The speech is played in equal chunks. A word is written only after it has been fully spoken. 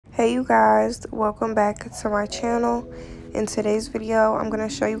Hey you guys, welcome back to my channel. In today's video, I'm going to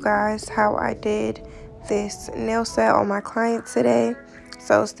show you guys how I did this nail set on my client today.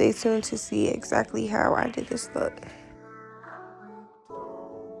 So stay tuned to see exactly how I did this look.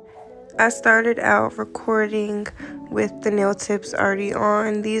 I started out recording with the nail tips already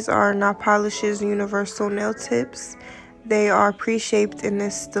on. These are NotPolish's universal nail tips. They are pre-shaped in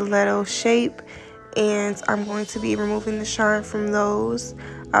this stiletto shape, and I'm going to be removing the shine from those.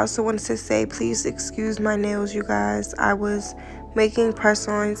 I also wanted to say, please excuse my nails, you guys. I was making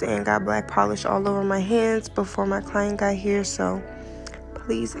press-ons and got black polish all over my hands before my client got here, so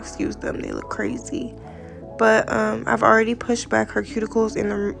please excuse them. They look crazy. But I've already pushed back her cuticles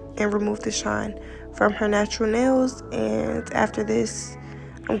and removed the shine from her natural nails. And after this,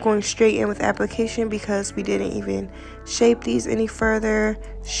 I'm going straight in with application because we didn't even shape these any further.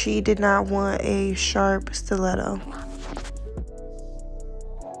 She did not want a sharp stiletto.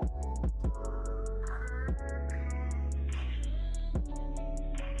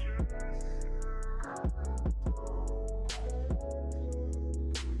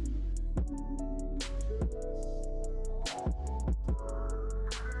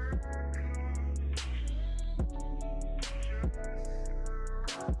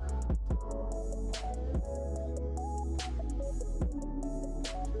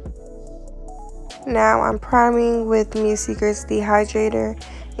 Now I'm priming with Mia Secret's Dehydrator,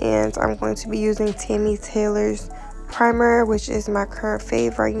 and I'm going to be using Tammy Taylor's primer, which is my current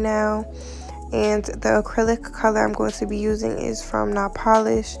fave right now. And the acrylic color I'm going to be using is from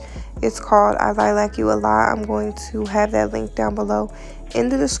NotPolish. It's called I Lilac You a Lot. I'm going to have that link down below in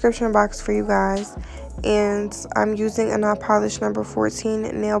the description box for you guys. And I'm using a NotPolish number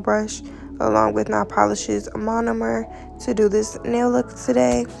 14 nail brush along with NotPolish's monomer to do this nail look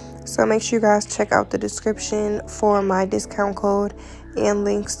today. So make sure you guys check out the description for my discount code and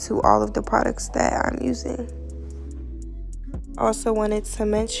links to all of the products that I'm using. Also wanted to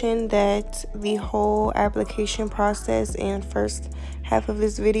mention that the whole application process and first half of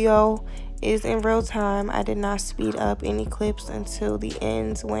this video is in real time. I did not speed up any clips until the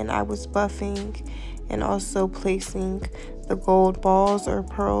end when I was buffing and also placing the gold balls or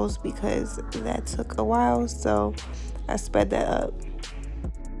pearls because that took a while, so I sped that up.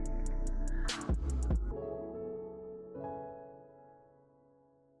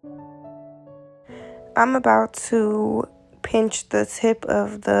 I'm about to pinch the tip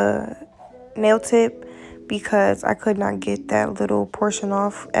of the nail tip because I could not get that little portion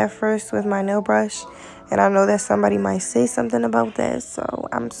off at first with my nail brush, and I know that somebody might say something about that, so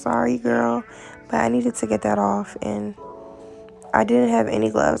I'm sorry girl, but I needed to get that off. And I didn't have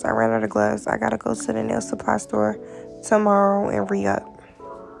any gloves. I ran out of gloves. I gotta go to the nail supply store tomorrow and re-up.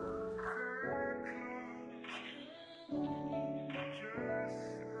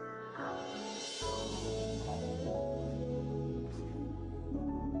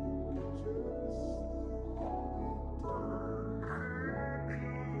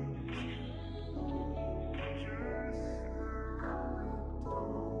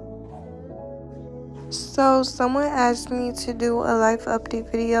 So someone asked me to do a life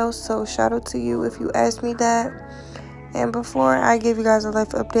update video, so shout out to you if you asked me that. And before I give you guys a life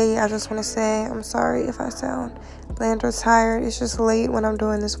update, I just want to say I'm sorry if I sound bland or tired. It's just late when I'm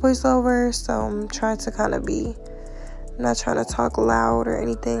doing this voiceover, so I'm trying to kind of I'm not trying to talk loud or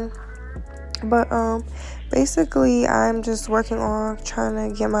anything. But basically I'm just working on trying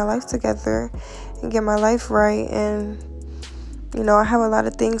to get my life together and get my life right. And you know, I have a lot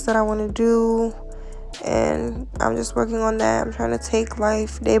of things that I want to do, and I'm just working on that. I'm trying to take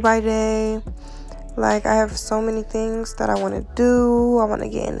life day by day. Like, I have so many things that I want to do. I want to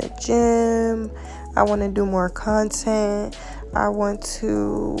get in the gym. I want to do more content. I want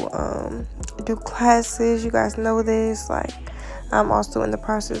to do classes. You guys know this. Like, I'm also in the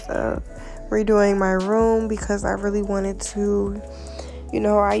process of redoing my room because I really wanted to, you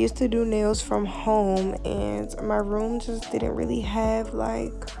know, I used to do nails from home and my room just didn't really have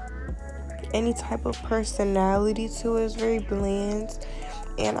like any type of personality to it. It's very bland,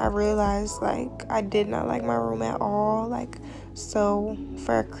 and I realized like I did not like my room at all. Like, so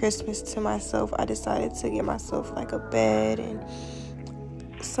for Christmas to myself, I decided to get myself like a bed and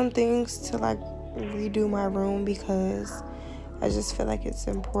some things to like redo my room because I just feel like it's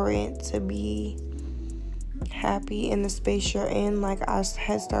important to be happy in the space you're in. Like, I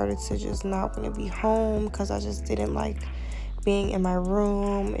had started to just not want to be home because I just didn't like being in my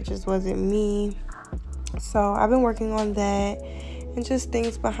room. It just wasn't me. So I've been working on that and just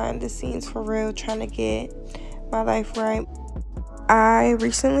things behind the scenes for real, trying to get my life right. I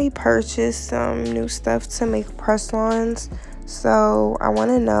recently purchased some new stuff to make press-ons. So I want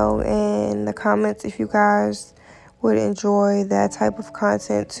to know in the comments if you guys would enjoy that type of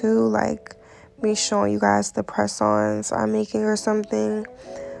content too, like me showing you guys the press-ons I'm making or something,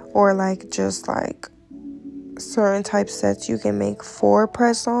 or like just like certain type sets you can make for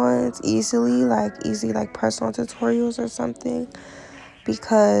press-ons easily, like easy like press-on tutorials or something,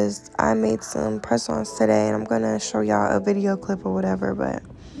 because I made some press-ons today and I'm gonna show y'all a video clip or whatever. But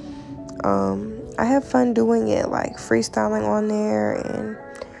I have fun doing it, like freestyling on there. And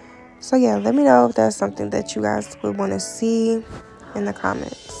so yeah, let me know if that's something that you guys would want to see in the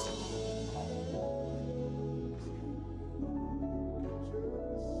comments.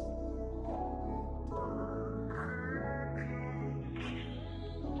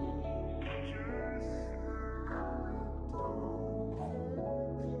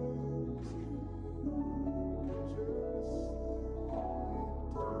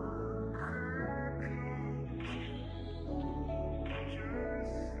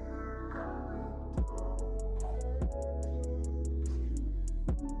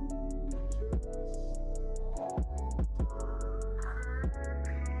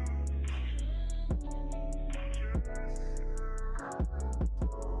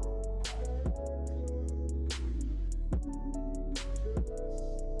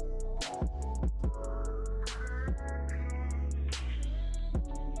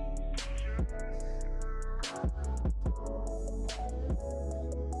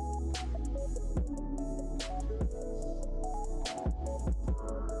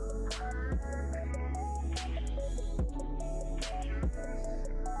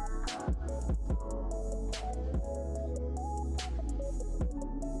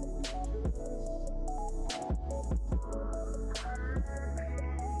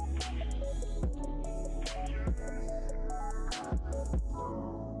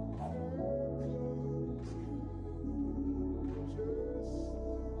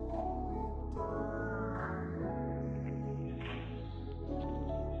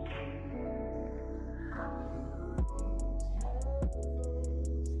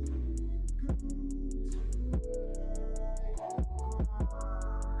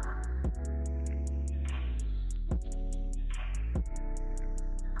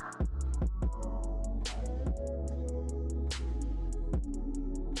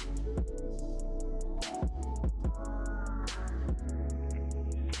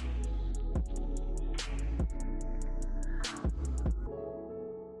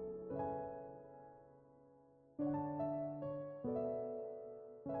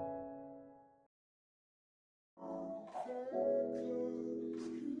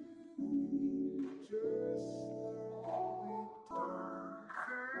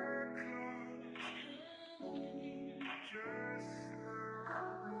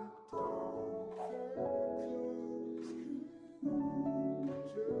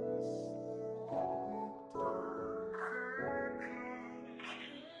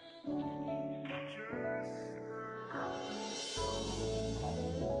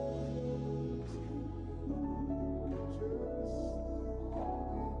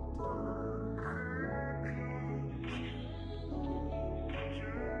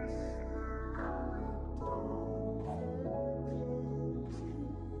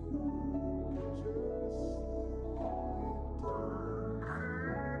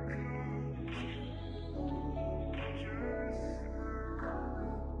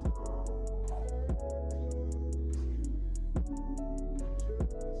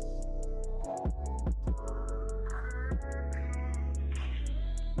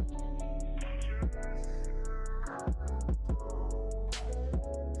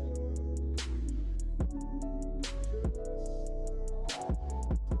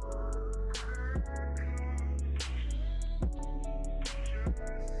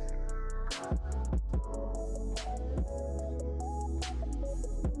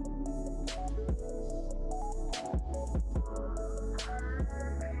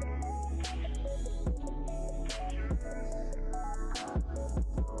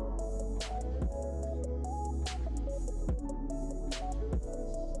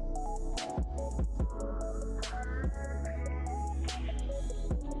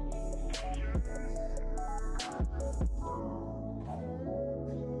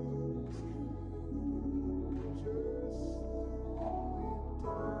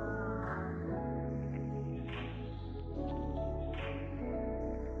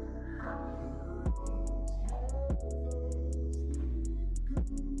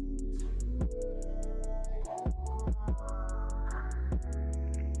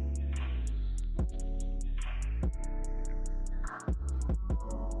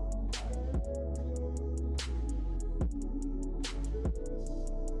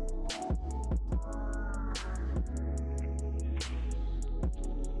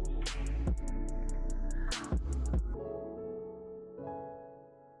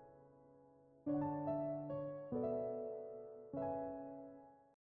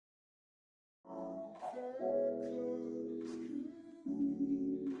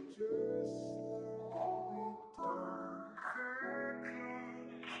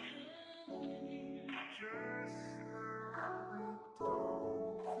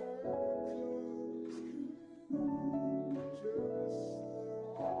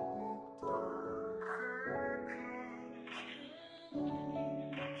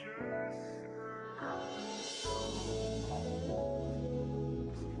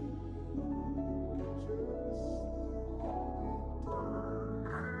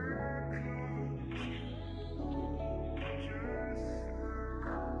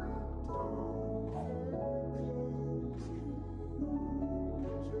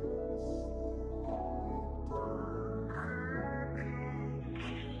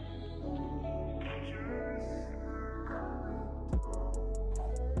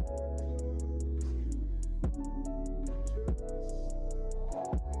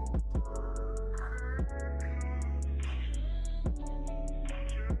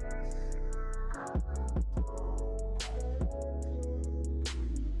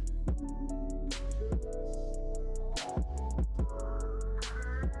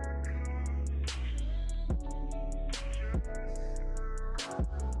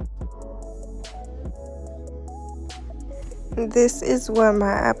 This is what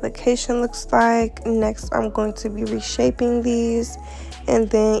my application looks like. Next, I'm going to be reshaping these and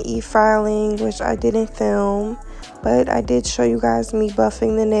then e-filing, which I didn't film, but I did show you guys me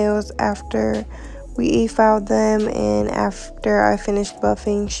buffing the nails after we e-filed them, and after I finished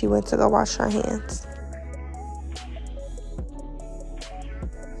buffing, she went to go wash her hands.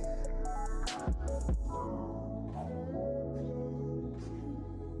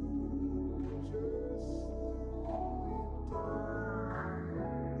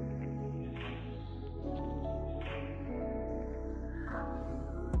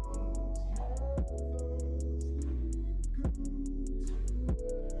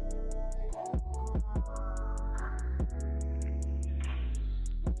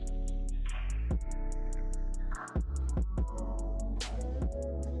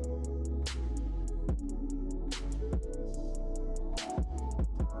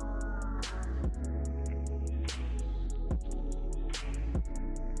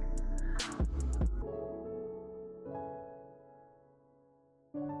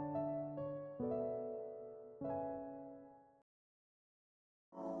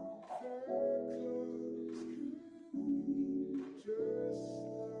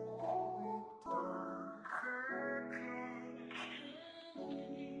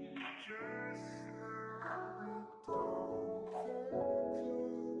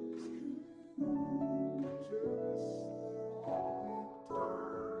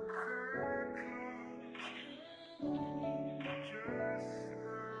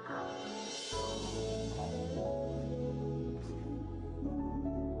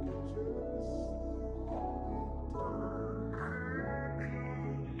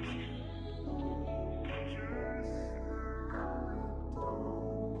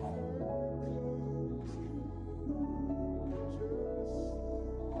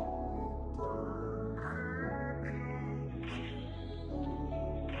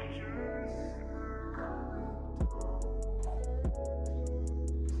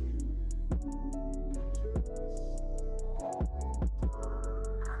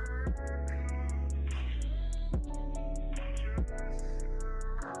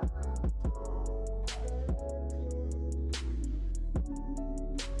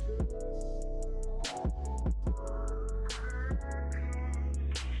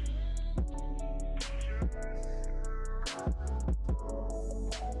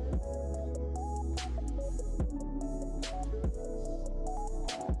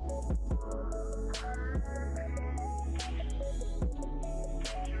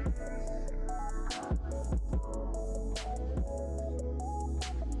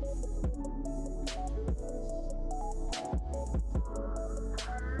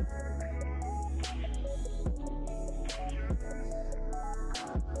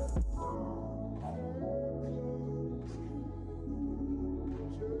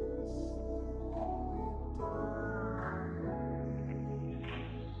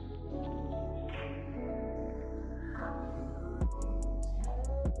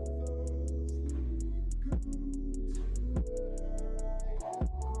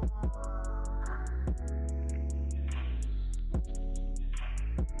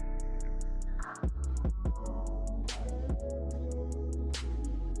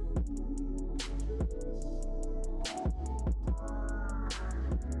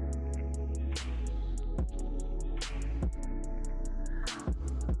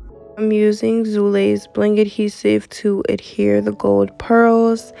 I'm using Zule's bling adhesive to adhere the gold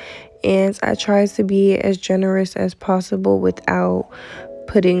pearls, and I try to be as generous as possible without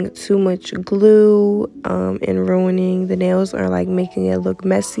putting too much glue and ruining the nails or like making it look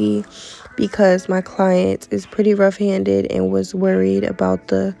messy, because my client is pretty rough-handed and was worried about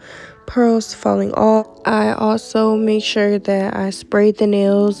the pearls falling off. I also make sure that I sprayed the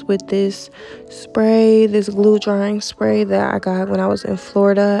nails with this spray, this glue drying spray that I got when I was in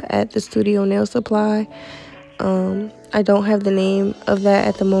Florida at the Studio Nail Supply. I don't have the name of that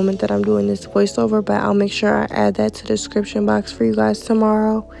at the moment that I'm doing this voiceover, but I'll make sure I add that to the description box for you guys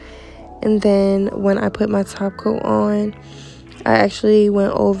tomorrow. And then when I put my top coat on, I actually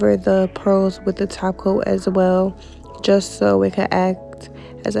went over the pearls with the top coat as well, just so it could act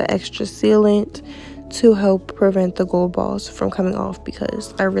as an extra sealant to help prevent the gold balls from coming off,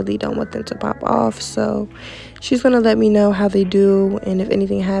 because I really don't want them to pop off. So she's gonna let me know how they do and if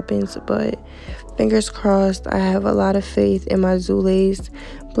anything happens, but fingers crossed. I have a lot of faith in my Zule's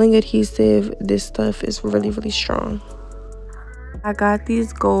bling adhesive. This stuff is really strong. I got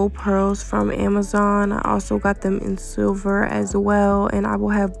these gold pearls from Amazon. I also got them in silver as well, and I will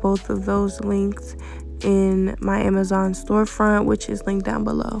have both of those linked in my Amazon storefront, which is linked down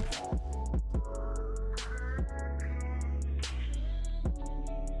below.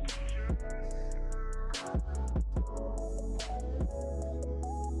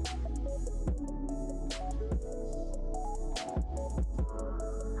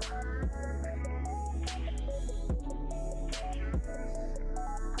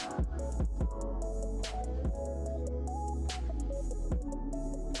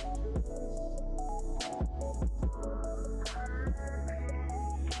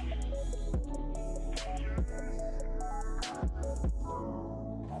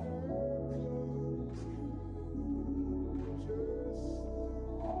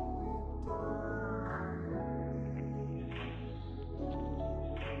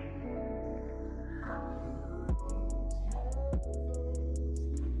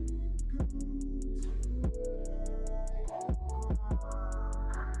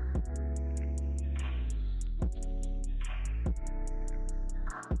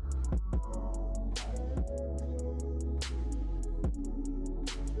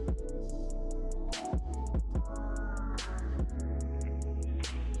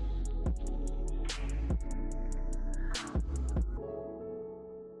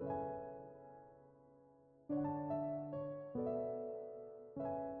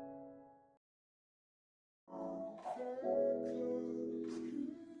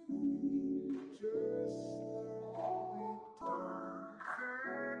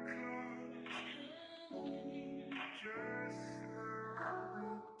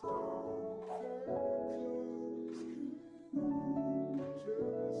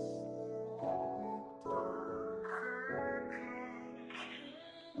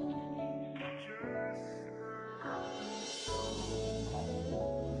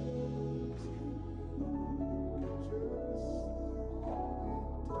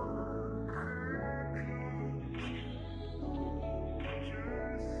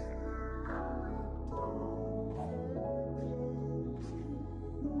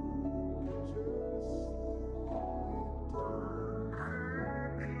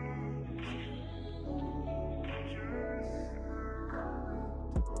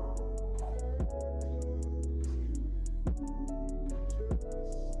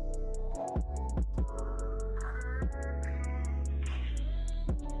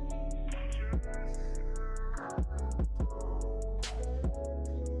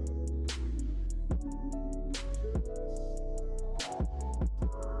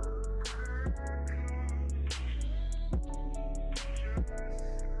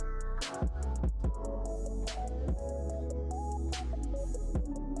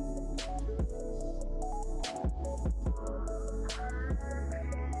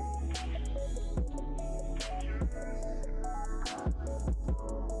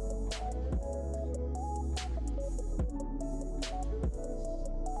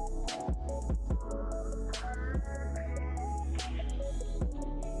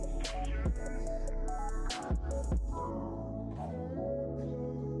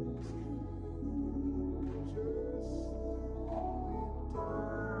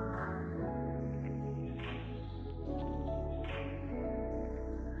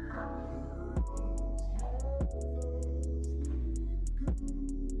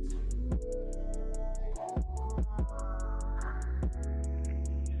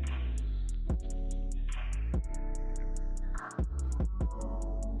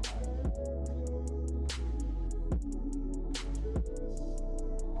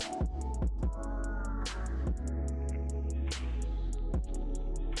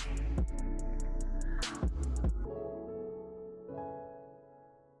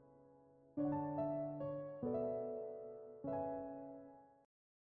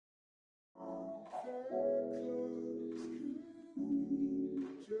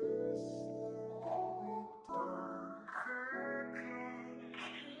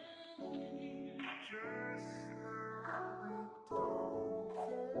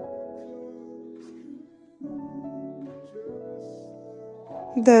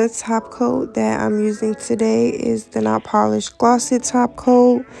 The top coat that I'm using today is the NotPolish Glossy top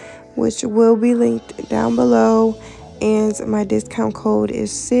coat, which will be linked down below. And my discount code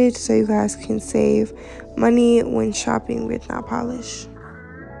is SID, so you guys can save money when shopping with NotPolish.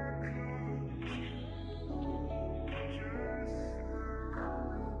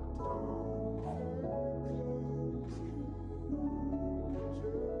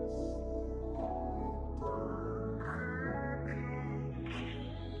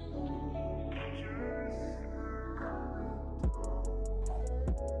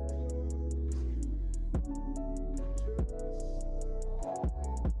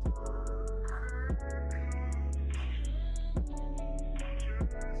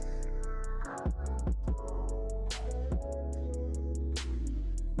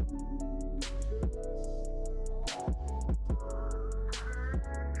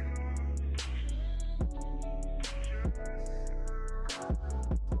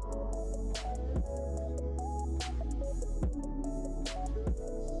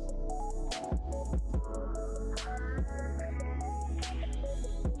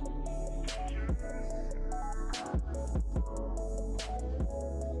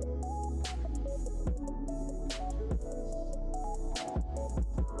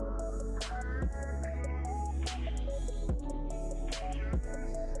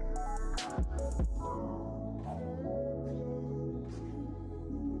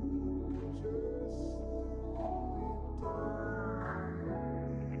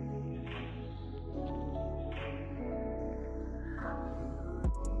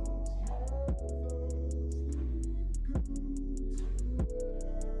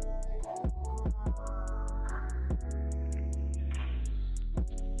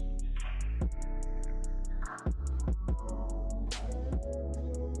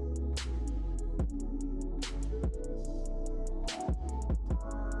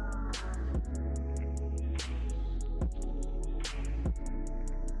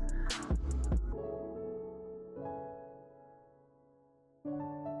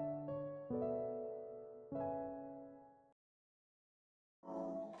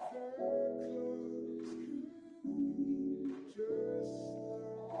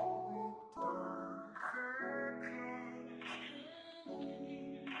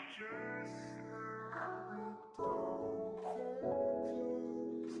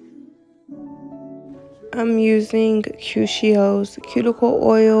 I'm using Cuccio's Cuticle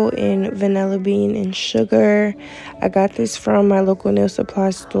Oil in Vanilla Bean and Sugar. I got this from my local nail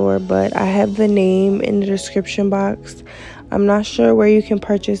supply store, but I have the name in the description box. I'm not sure where you can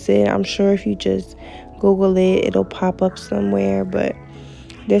purchase it. I'm sure if you just Google it, it'll pop up somewhere, but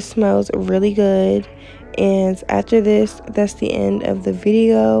this smells really good. And after this, that's the end of the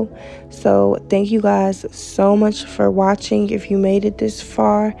video. So thank you guys so much for watching. If you made it this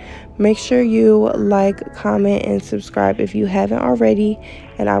far, make sure you like, comment, and subscribe if you haven't already.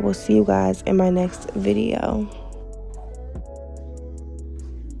 And I will see you guys in my next video.